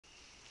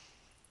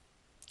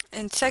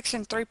In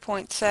section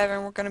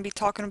 3.7, we're going to be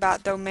talking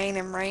about domain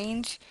and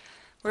range.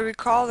 We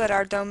recall that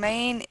our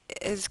domain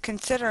is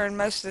considering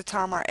most of the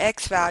time our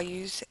x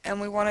values,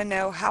 and we want to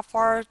know how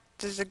far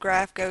does the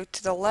graph go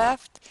to the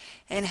left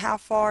and how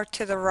far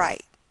to the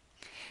right.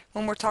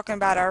 When we're talking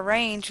about our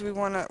range,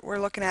 we're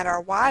looking at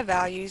our y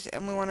values,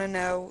 and we want to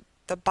know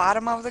the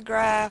bottom of the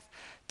graph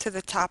to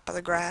the top of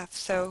the graph.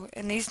 So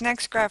in these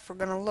next graphs we're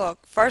going to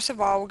look. First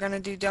of all, we're going to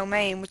do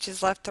domain, which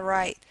is left to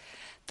right.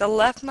 The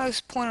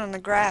leftmost point on the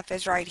graph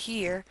is right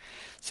here,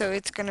 so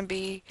it's going to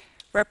be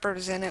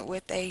represented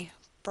with a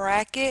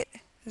bracket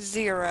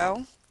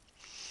 0.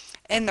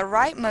 And the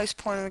rightmost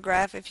point on the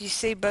graph, if you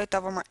see, both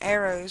of them are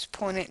arrows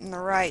pointed in the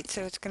right,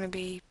 so it's going to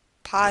be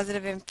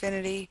positive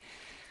infinity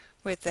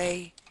with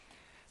a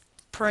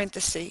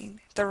parenthesis.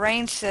 The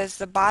range says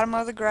the bottom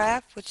of the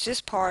graph, which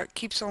this part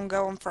keeps on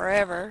going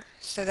forever,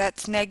 so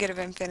that's negative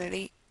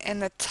infinity,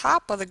 and the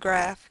top of the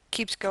graph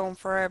keeps going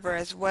forever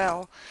as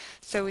well,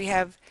 so we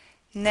have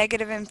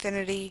negative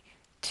infinity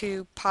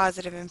to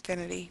positive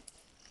infinity.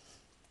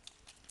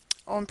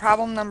 On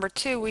problem number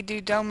 2, we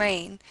do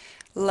domain.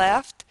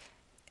 Left,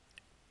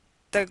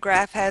 the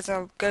graph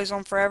goes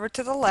on forever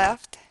to the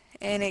left,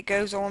 and it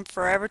goes on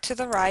forever to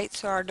the right,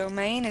 so our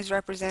domain is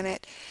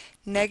represented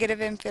negative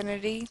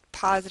infinity,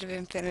 positive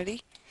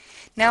infinity.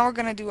 Now we're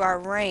going to do our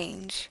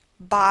range.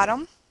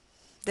 Bottom,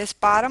 this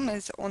bottom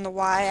is on the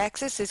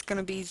y-axis, is going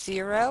to be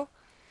 0.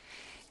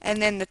 And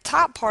then the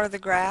top part of the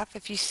graph,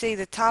 if you see,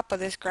 the top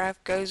of this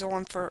graph goes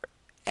on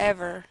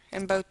forever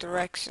in both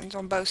directions,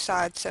 on both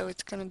sides, so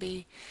it's going to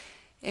be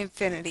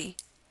infinity.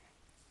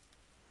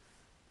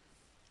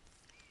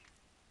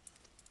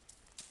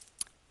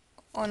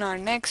 On our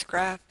next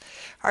graph,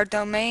 our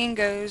domain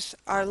goes,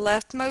 our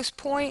leftmost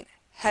point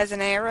has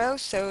an arrow,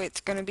 so it's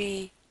going to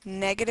be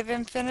negative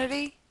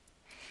infinity.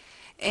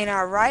 And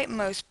our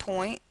rightmost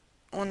point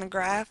on the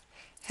graph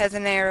has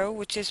an arrow,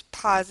 which is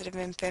positive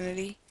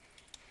infinity.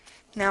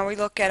 Now we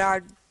look at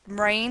our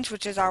range,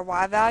 which is our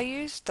y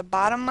values. The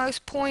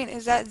bottommost point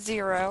is at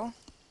 0.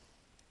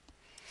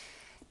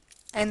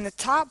 And the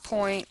top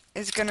point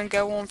is going to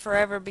go on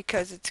forever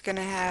because it's going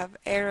to have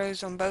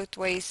arrows on both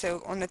ways.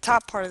 So on the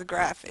top part of the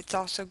graph, it's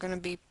also going to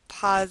be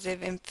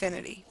positive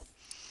infinity.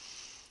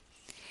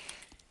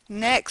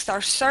 Next,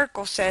 our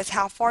circle says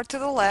how far to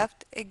the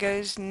left. It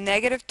goes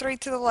negative 3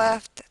 to the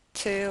left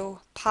to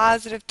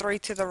positive 3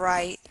 to the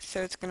right.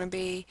 So it's going to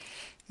be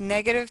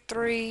negative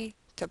 3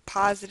 to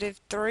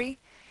positive 3.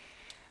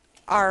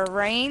 Our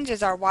range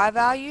is our y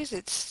values.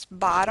 Its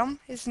bottom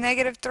is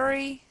negative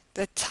 3.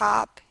 The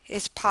top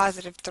is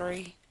positive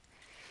 3.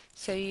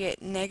 So you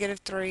get negative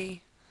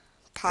 3,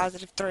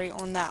 positive 3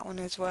 on that one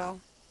as well.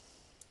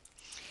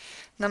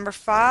 Number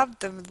 5,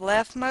 the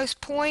leftmost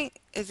point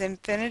is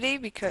infinity,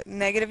 because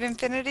negative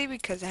infinity,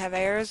 because they have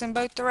arrows in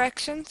both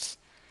directions.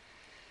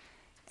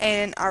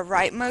 And our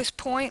rightmost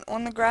point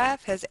on the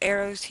graph has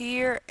arrows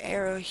here,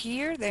 arrow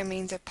here. That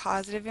means a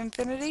positive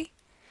infinity.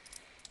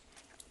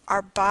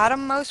 Our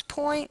bottommost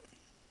point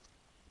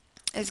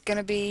is going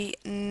to be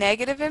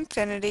negative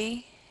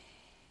infinity,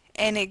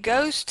 and it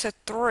goes to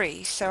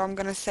 3. So I'm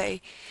going to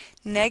say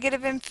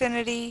negative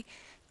infinity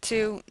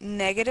to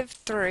negative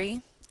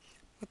 3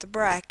 with the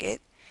bracket.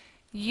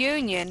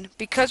 Union,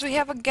 because we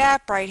have a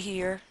gap right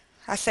here,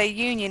 I say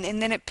union, and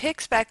then it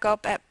picks back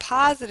up at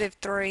positive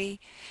 3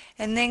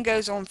 and then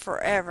goes on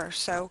forever.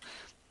 So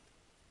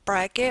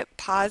bracket,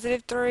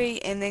 positive 3,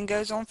 and then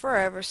goes on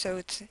forever, so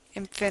it's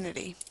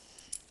infinity.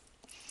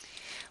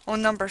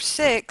 On number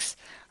 6,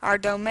 our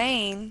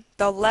domain,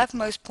 the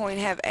leftmost point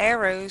have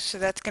arrows, so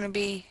that's going to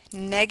be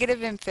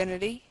negative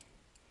infinity.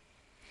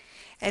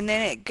 And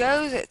then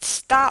it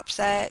stops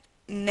at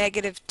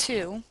negative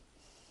 2.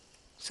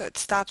 So it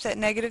stops at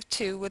negative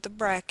 2 with a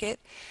bracket.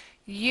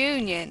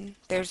 Union,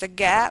 there's a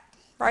gap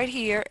right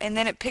here, and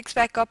then it picks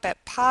back up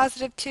at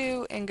positive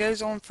 2 and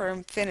goes on for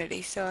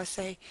infinity. So I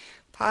say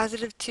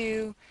positive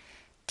 2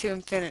 to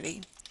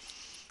infinity.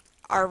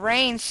 Our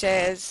range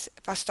says,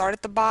 if I start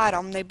at the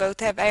bottom, they both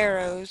have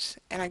arrows,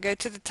 and I go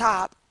to the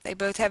top, they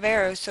both have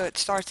arrows, so it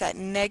starts at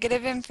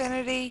negative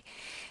infinity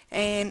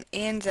and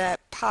ends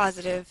at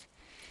positive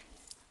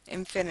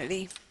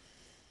infinity.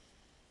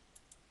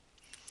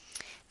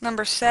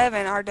 Number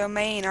 7, our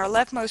domain, our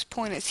leftmost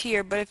point is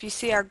here, but if you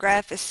see, our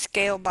graph is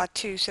scaled by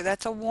 2, so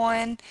that's a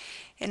 1,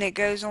 and it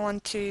goes on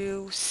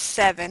to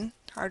 7.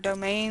 Our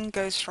domain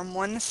goes from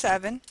 1 to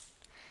 7.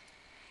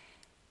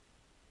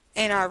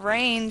 And our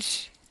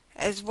range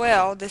as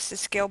well, this is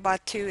scaled by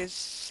 2,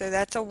 so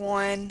that's a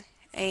 1,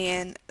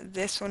 and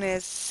this one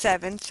is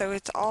 7, so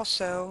it's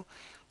also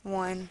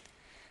 1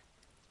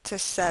 to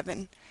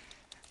 7.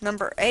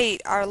 Number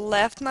 8, our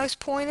leftmost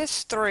point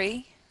is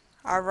 3.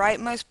 Our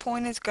rightmost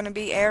point is going to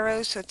be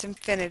arrows, so it's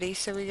infinity,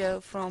 so we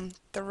go from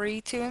 3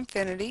 to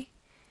infinity.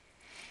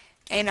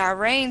 And our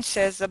range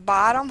says the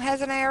bottom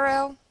has an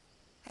arrow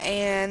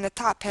and the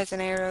top has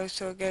an arrow,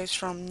 so it goes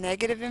from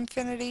negative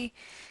infinity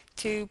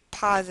to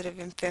positive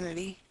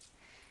infinity.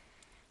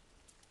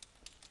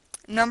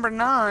 Number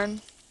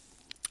 9,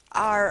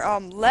 our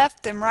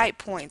left and right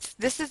points.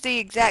 This is the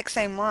exact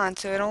same line,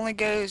 so it only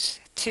goes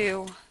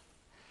to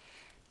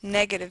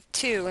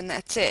 -2, and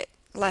that's it,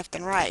 left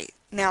and right.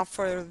 Now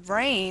for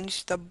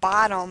range, the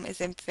bottom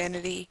is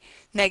infinity,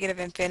 negative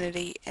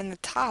infinity, and the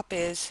top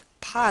is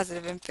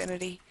positive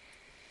infinity.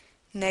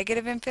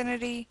 Negative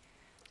infinity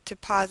to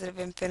positive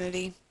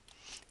infinity.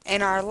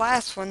 And our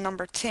last one,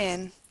 number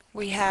 10,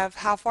 we have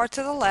how far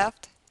to the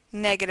left,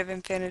 negative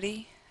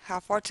infinity, how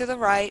far to the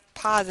right,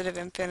 positive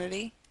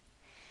infinity.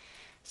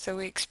 So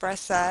we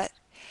express that.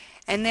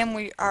 And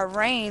then our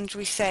range,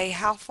 we say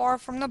how far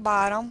from the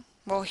bottom,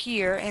 well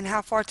here, and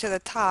how far to the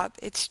top.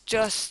 It's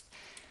just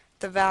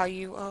the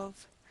value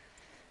of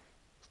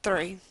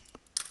 3.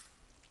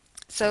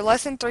 So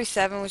lesson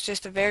 3.7 was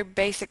just a very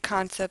basic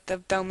concept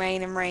of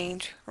domain and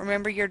range.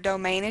 Remember, your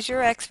domain is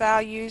your x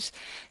values,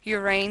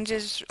 your range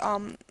is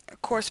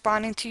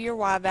corresponding to your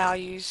y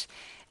values,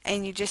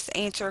 and you just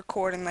answer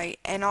accordingly.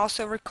 And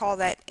also recall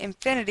that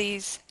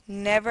infinities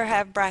never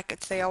have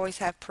brackets, they always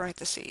have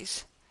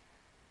parentheses.